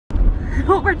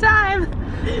One more time.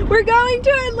 We're going to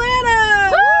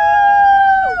Atlanta!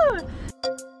 Woo!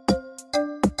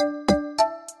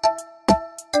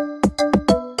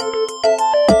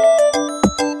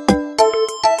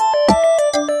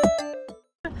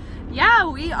 Yeah,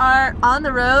 we are on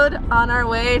the road on our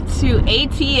way to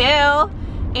ATL,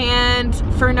 and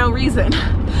for no reason.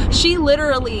 She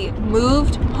literally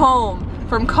moved home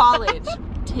from college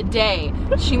today.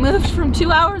 She moved from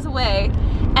 2 hours away,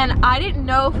 and I didn't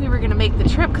know if we were gonna make the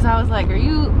trip because I was like, are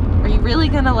you really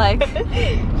gonna like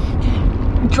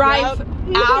drive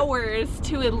hours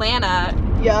to Atlanta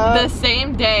the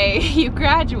same day you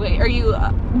graduate or you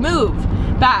move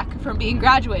back from being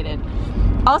graduated?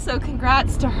 Also,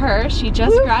 congrats to her. She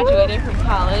just graduated from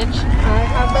college. I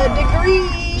have a degree.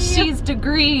 She's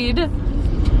degreed,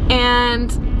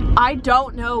 and I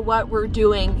don't know what we're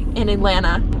doing in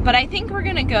Atlanta, but I think we're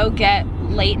gonna go get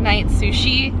late night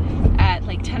sushi at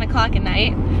like 10 o'clock at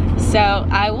night. So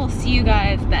I will see you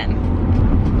guys then.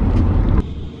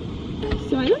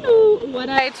 So I don't know what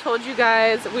I told you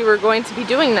guys we were going to be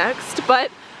doing next, but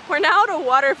we're now at a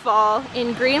waterfall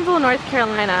in Greenville, North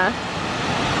Carolina.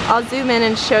 I'll zoom in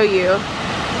and show you.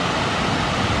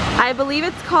 I believe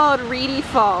it's called Reedy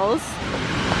Falls.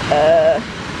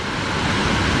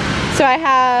 So I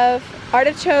have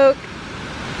artichoke,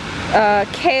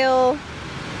 kale,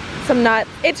 some nuts.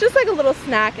 It's just like a little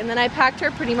snack, and then I packed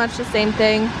her pretty much the same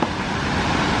thing.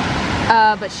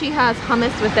 But she has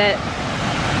hummus with it.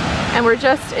 And we're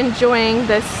just enjoying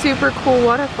this super cool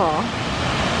waterfall.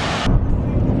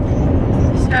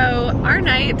 So our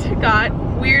night got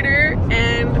weirder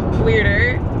and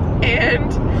weirder,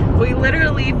 and we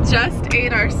literally just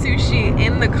ate our sushi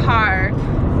in the car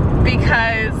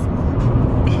because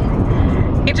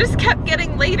it just kept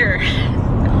getting later.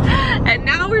 And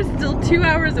now we're still 2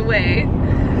 hours away.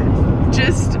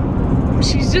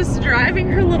 She's just driving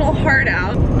her little heart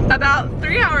out. About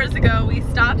 3 hours ago, we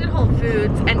stopped at Whole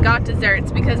Foods and got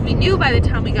desserts because we knew by the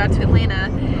time we got to Atlanta,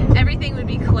 everything would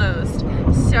be closed.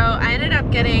 So I ended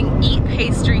up getting Eat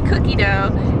Pastry cookie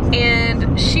dough,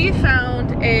 and she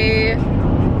found a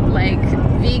like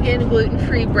vegan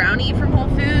gluten-free brownie from Whole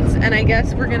Foods, and I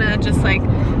guess we're gonna just like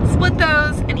split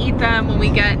those and eat them when we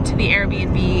get to the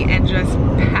Airbnb and just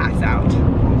pass out.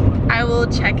 I will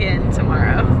check in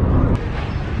tomorrow.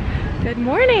 Good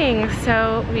morning.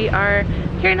 So we are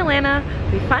here in Atlanta.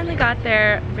 We finally got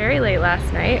there very late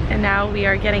last night, and now we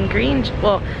are getting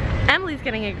well, Emily's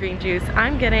getting a green juice.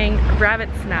 I'm getting rabbit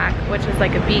snack, which is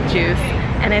like a beet juice,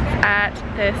 and it's at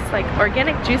this like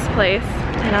organic juice place,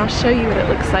 and I'll show you what it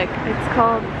looks like. It's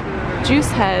called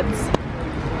Juice Heads,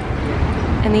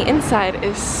 and the inside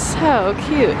is so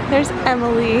cute. There's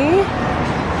Emily.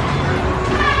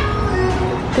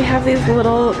 They have these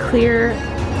little clear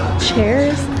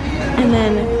chairs, and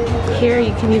then here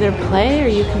you can either play or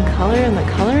you can color in the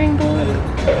coloring book.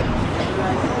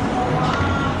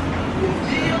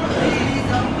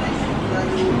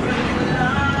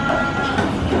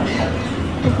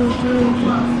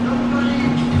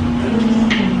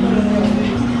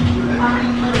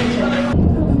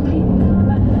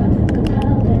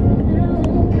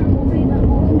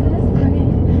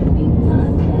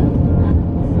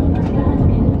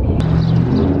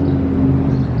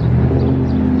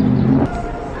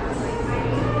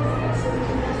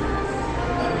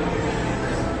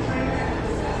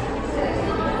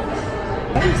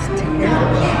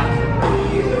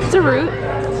 It's a root.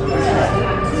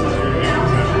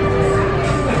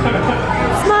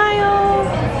 Smile.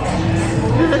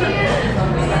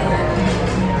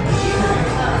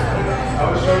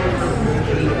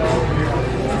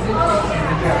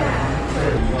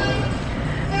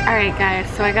 Alright guys,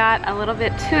 so I got a little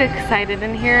bit too excited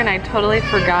in here and I totally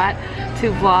forgot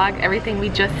to vlog everything we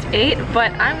just ate,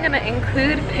 but I'm gonna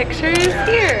include pictures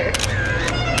here.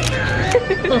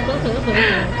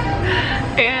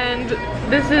 And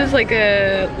this is like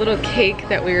a little cake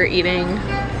that we were eating.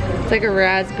 It's like a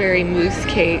raspberry mousse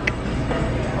cake.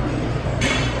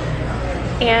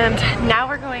 And now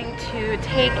we're going to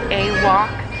take a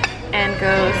walk and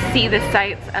go see the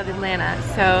sights of Atlanta.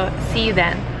 So see you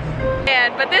then.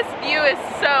 But this view is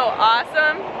so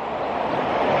awesome.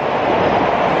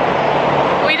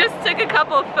 We just took a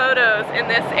couple of photos in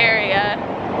this area,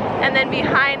 and then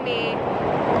behind me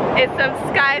is some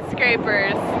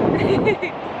skyscrapers.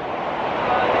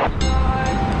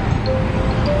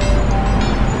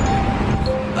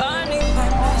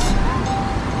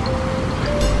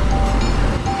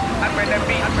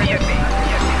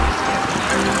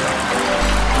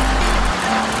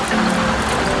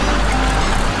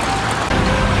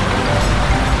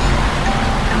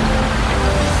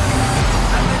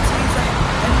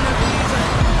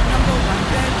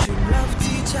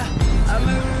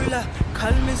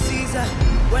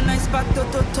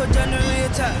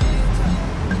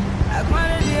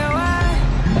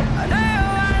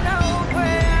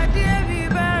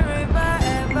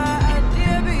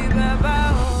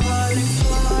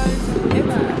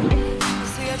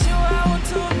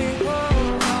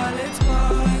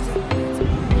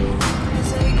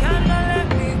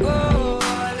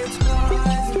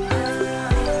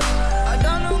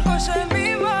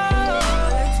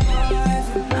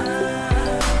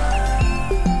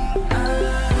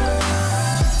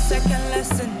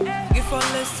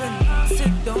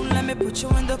 put you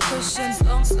in the cushion.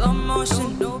 Slow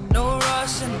motion, no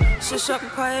rushing. Shush up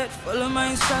quiet, follow my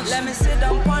instructions. Let me sit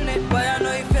down on it, boy, I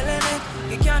know you feeling it.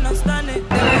 You cannot stand it,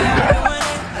 the way I'm doing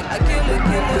it. I kill it,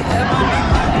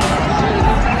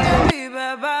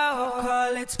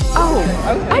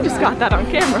 Oh, I just got that on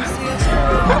camera.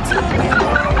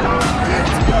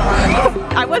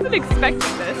 I wasn't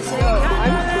expecting this.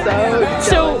 I'm so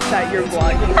jealous that you're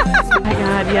vlogging. Oh my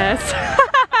god, yes.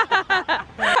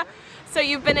 So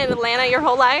you've been in Atlanta your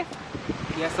whole life?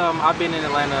 Yes, I've been in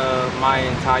Atlanta my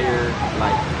entire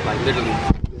life, like literally.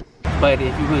 But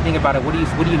if you really think about it, what do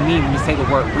you mean when you say the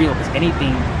word real? Because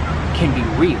anything can be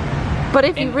real. But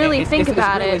if you really think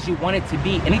about it, as you want it to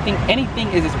be. Anything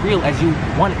is as real as you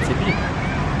want it to be.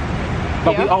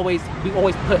 But we always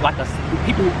put like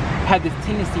people have this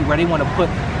tendency where they want to put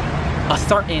a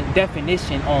certain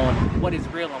definition on what is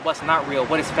real and what's not real,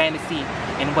 what is fantasy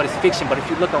and what is fiction. But if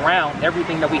you look around,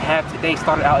 everything that we have today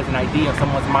started out as an idea in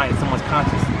someone's mind, in someone's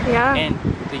conscious. Yeah. And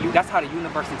that's how the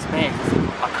universe expands. It's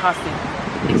a constant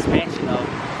expansion of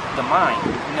the mind.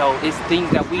 You know, it's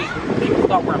things that people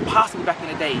thought were impossible back in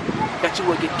the day, that you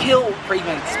would get killed for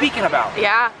even speaking about.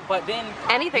 Yeah. But then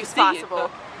anything's possible.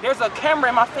 There's a camera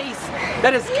in my face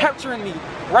that is capturing me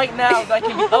right now that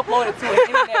can be uploaded to the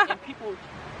internet, and people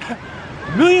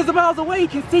millions of miles away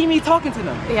can see me talking to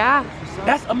them. Yeah.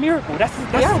 That's a miracle. That's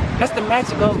the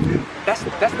magic of that's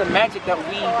the magic that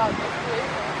we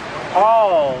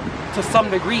all to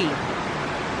some degree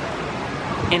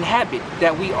inhabit,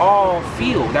 that we all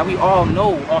feel, that we all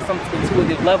know on some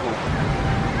intuitive level.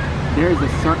 There is a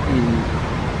certain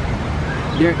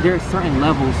there are certain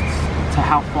levels to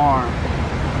how far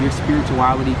your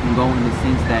spirituality can go, in the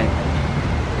sense that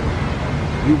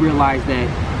you realize that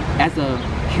as a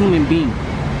human being,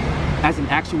 as an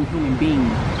actual human being,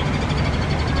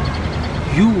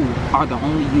 you are the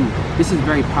only you. This is a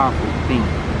very powerful thing,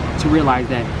 to realize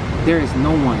that there is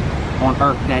no one on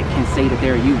earth that can say that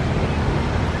they're you.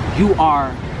 You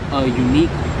are a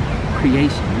unique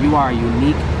creation. You are a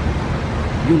unique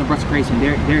universal creation.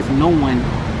 There's no one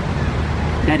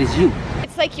that is you.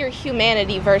 It's like your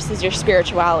humanity versus your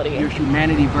spirituality. Your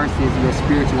humanity versus your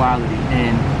spirituality,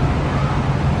 and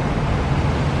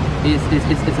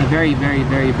it's a very, very,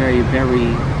 very, very,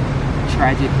 very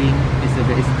tragic thing. It's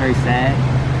very sad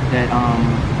that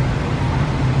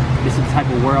this is the type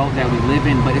of world that we live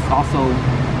in. But it's also,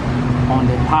 on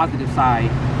the positive side,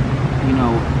 you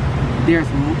know,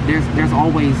 there's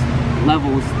always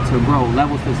levels to grow,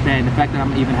 levels to expand. The fact that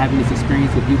I'm even having this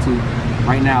experience with YouTube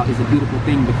right now is a beautiful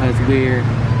thing, because we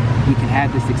can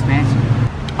have this expansion.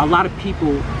 A lot of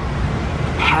people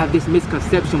have this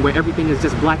misconception where everything is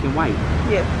just black and white.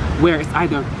 Yeah. Where it's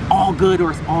either all good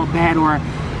or it's all bad, or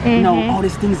you know, all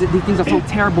these things are so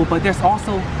terrible. But there's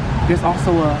also a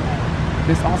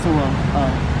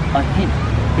hint.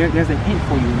 There's a hint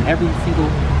for you in every single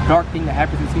dark thing that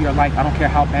happens into your life. I don't care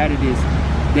how bad it is,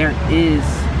 there is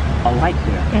a light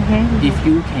there. If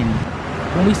you can,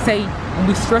 when we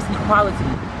stress equality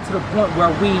to the point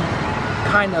where we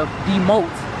kind of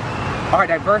demote our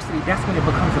diversity, that's when it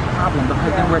becomes a problem,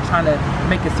 because then we're trying to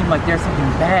make it seem like there's something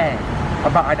bad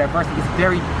about our diversity.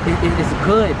 It's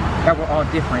good that we're all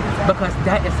different, because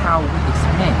that is how we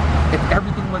expand. If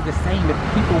everything was the same, if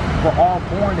people were all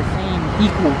born the same,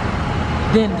 equal,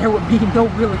 then there would be no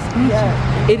real expansion.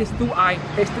 It's through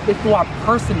our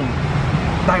personal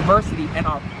diversity and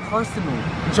our personal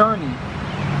journey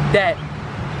that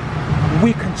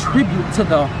we contribute to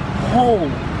the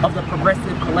whole of the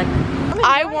progressive collective.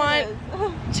 I want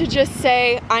to just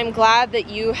say I'm glad that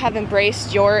you have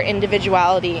embraced your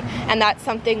individuality, and that's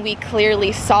something we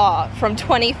clearly saw from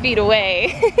 20 feet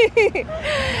away.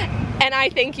 And I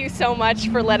thank you so much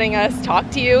for letting us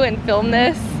talk to you and film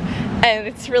this, and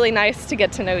it's really nice to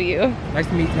get to know you. Nice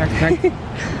to meet you. Nice to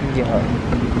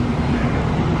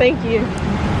Thank you.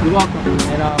 You're welcome.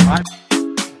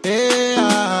 And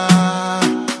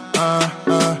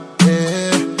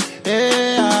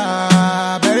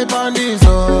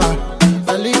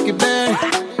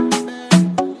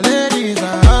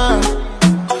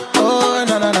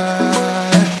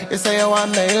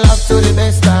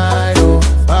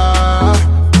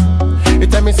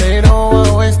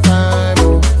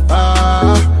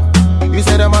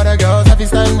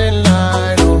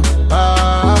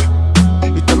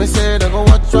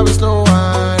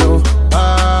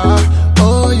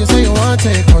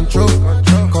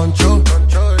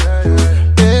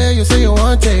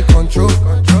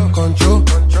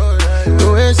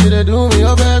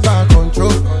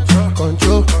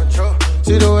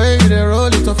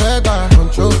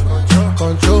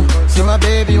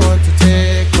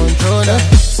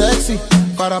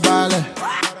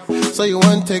So you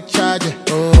want to take charge, yeah.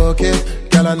 Oh, okay,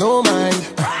 girl, I know mind.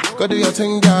 Go do your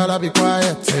thing, girl, I'll be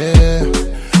quiet, yeah.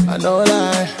 I know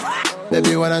lie.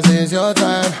 Baby, when I say it's your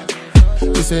time,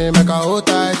 you say make her hold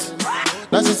tight.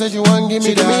 Now she says she won't give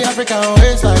me that. She give me African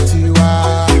waist like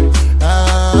Tiwa.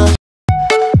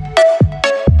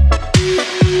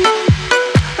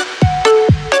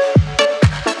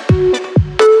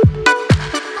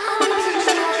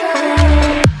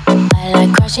 I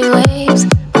like crashing waves,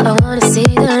 but I wanna see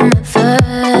them at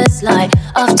first light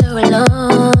after a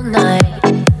long night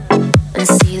and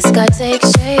see the sky take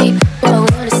shape. But I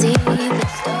wanna see the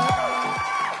stars.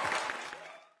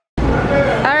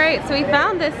 Alright, so we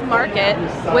found this market,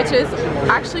 which is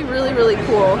actually really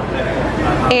cool.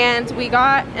 And we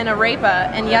got an arepa,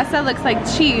 and yes, that looks like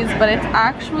cheese, but it's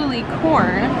actually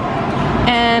corn.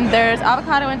 And there's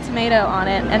avocado and tomato on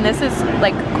it, and this is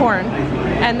like corn.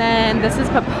 And then this is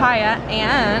papaya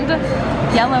and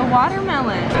yellow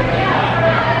watermelon.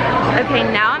 Okay,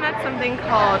 now I'm at something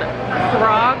called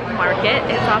Krog Market.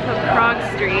 It's off of Krog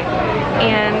Street.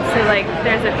 And so like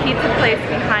there's a pizza place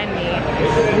behind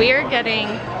me. We're getting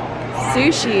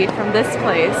sushi from this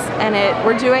place, and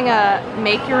we're doing a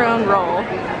make your own roll.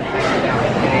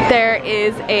 There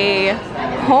is a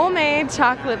homemade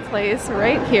chocolate place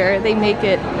right here. They make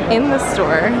it in the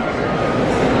store.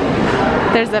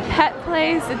 There's a pet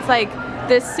place. It's like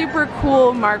this super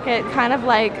cool market, kind of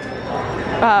like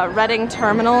Reading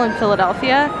Terminal in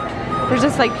Philadelphia. There's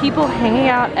just like people hanging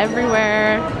out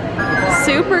everywhere.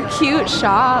 Super cute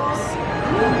shops.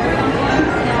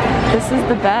 This is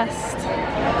the best.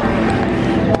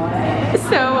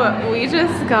 So we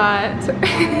just got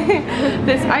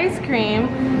this ice cream,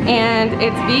 and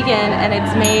it's vegan, and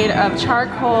it's made of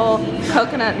charcoal,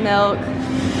 coconut milk,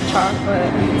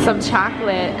 chocolate, some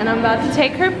chocolate, and I'm about to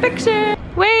take her picture.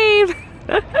 Wave!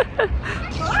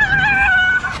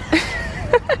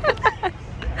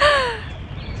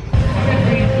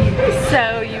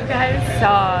 So you guys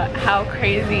saw how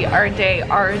crazy our day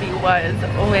already was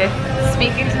with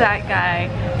speaking to that guy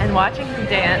and watching him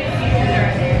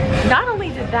dance. Not only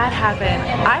did that happen,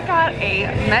 I got a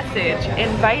message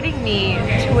inviting me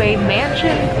to a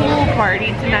mansion pool party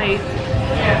tonight.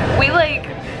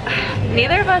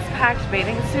 Neither of us packed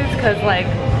bathing suits because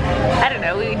I don't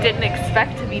know, we didn't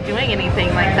expect to be doing anything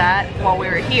like that while we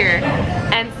were here.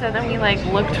 And so then we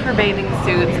looked for bathing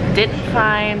suits, didn't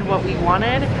find what we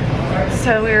wanted.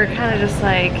 So we were kind of just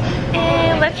like,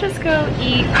 let's just go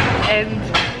eat and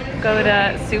go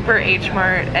to Super H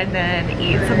Mart and then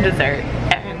eat some dessert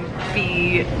and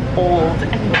be old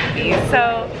and lumpy.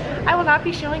 So I will not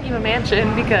be showing you a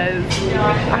mansion because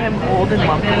I am old and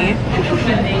lumpy.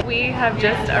 We have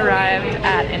just arrived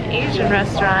at an Asian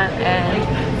restaurant,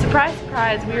 and surprise,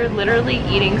 surprise, we are literally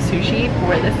eating sushi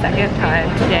for the second time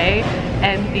today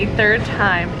and the third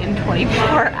time in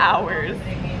 24 hours.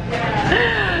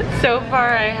 So far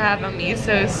I have a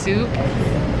miso soup.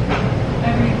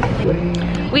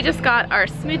 We just got our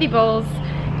smoothie bowls,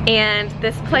 and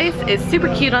this place is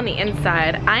super cute on the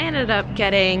inside. I ended up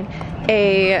getting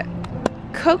a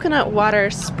coconut water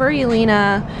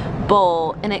spirulina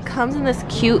bowl, and it comes in this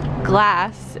cute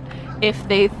glass. If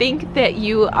they think that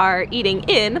you are eating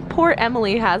in, poor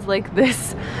Emily has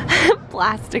this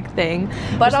plastic thing.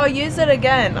 But I'll use it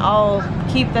again. I'll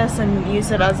keep this and use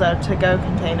it as a to-go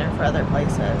container for other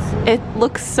places. It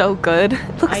looks so good.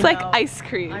 It looks like ice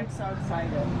cream. I'm so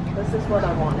excited. This is what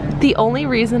I wanted. The only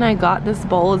reason I got this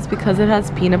bowl is because it has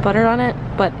peanut butter on it,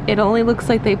 but it only looks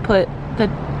like they put the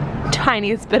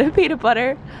tiniest bit of peanut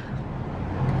butter.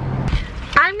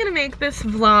 I'm gonna make this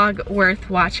vlog worth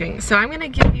watching, so I'm gonna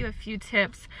give you a few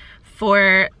tips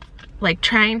for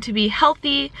trying to be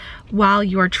healthy while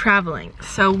you're traveling.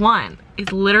 So one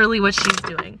is literally what she's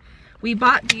doing. We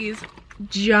bought these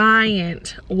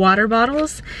giant water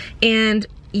bottles, and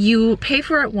you pay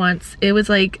for it once. It was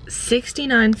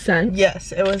 69 cents.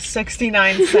 Yes, it was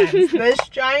 69 cents. This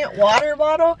giant water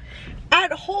bottle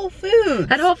at Whole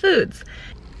Foods. At Whole Foods.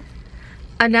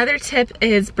 Another tip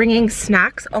is bringing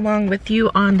snacks along with you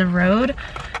on the road.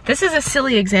 This is a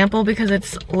silly example because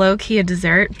it's low-key a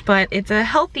dessert, but it's a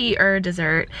healthier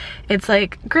dessert. It's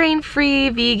grain-free,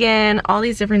 vegan, all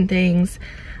these different things.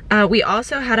 We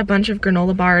also had a bunch of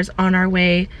granola bars on our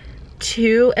way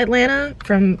to Atlanta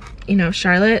from,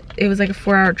 Charlotte. It was a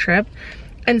 4-hour trip.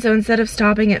 And so instead of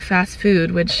stopping at fast food,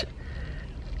 which,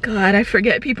 God, I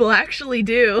forget people actually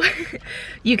do,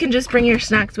 you can just bring your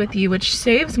snacks with you, which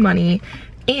saves money,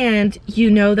 and you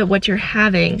know that what you're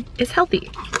having is healthy.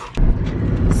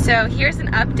 So here's an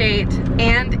update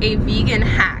and a vegan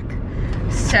hack.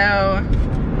 So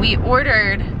we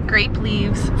ordered grape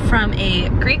leaves from a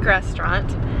Greek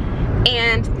restaurant,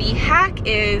 and the hack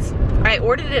is I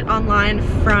ordered it online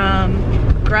from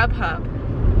Grubhub,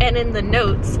 and in the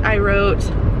notes I wrote,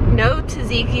 no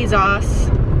tzatziki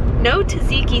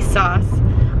sauce,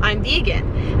 I'm vegan.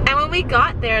 And when we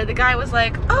got there, the guy was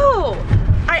like, oh,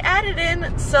 I added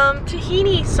in some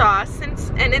tahini sauce and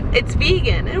it's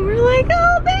vegan. And we're like,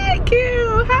 oh, thank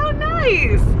you, how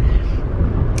nice.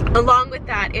 Along with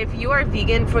that, if you are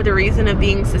vegan for the reason of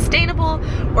being sustainable,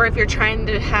 or if you're trying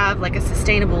to have like a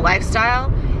sustainable lifestyle,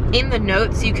 in the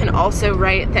notes you can also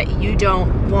write that you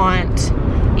don't want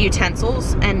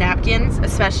utensils and napkins,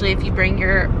 especially if you bring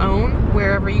your own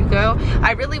wherever you go.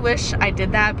 I really wish I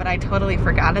did that, but I totally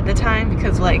forgot at the time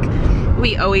because like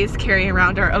we always carry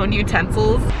around our own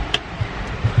utensils.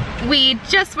 We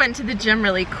just went to the gym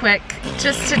really quick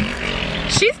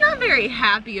she's not very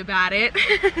happy about it.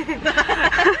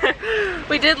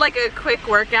 We did like a quick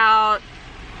workout,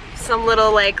 some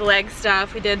little like leg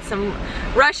stuff. We did some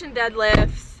Russian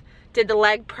deadlifts, did the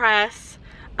leg press,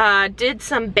 did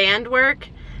some band work,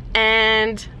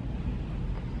 and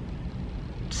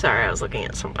sorry, I was looking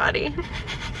at somebody.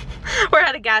 We're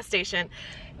at a gas station.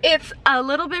 It's a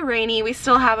little bit rainy. We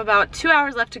still have about 2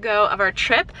 hours left to go of our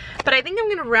trip, but I think I'm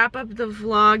gonna wrap up the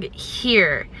vlog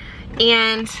here.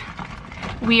 And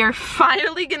we are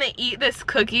finally gonna eat this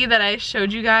cookie that I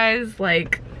showed you guys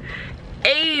like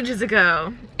ages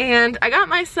ago. And I got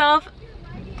myself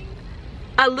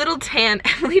a little tan.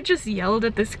 Emily just yelled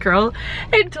at this girl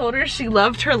and told her she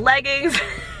loved her leggings.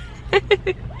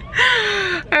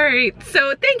 Alright,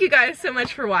 so thank you guys so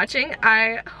much for watching.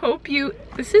 I hope you,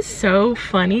 this is so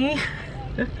funny.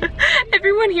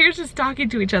 Everyone here is just talking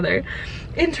to each other,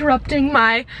 interrupting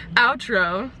my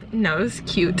outro. No, it's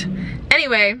cute.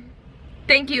 Anyway,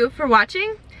 thank you for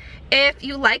watching. If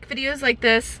you like videos like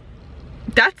this,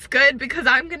 that's good, because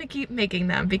I'm gonna keep making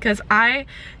them because I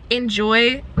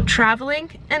enjoy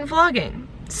traveling and vlogging.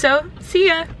 So, see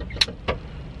ya.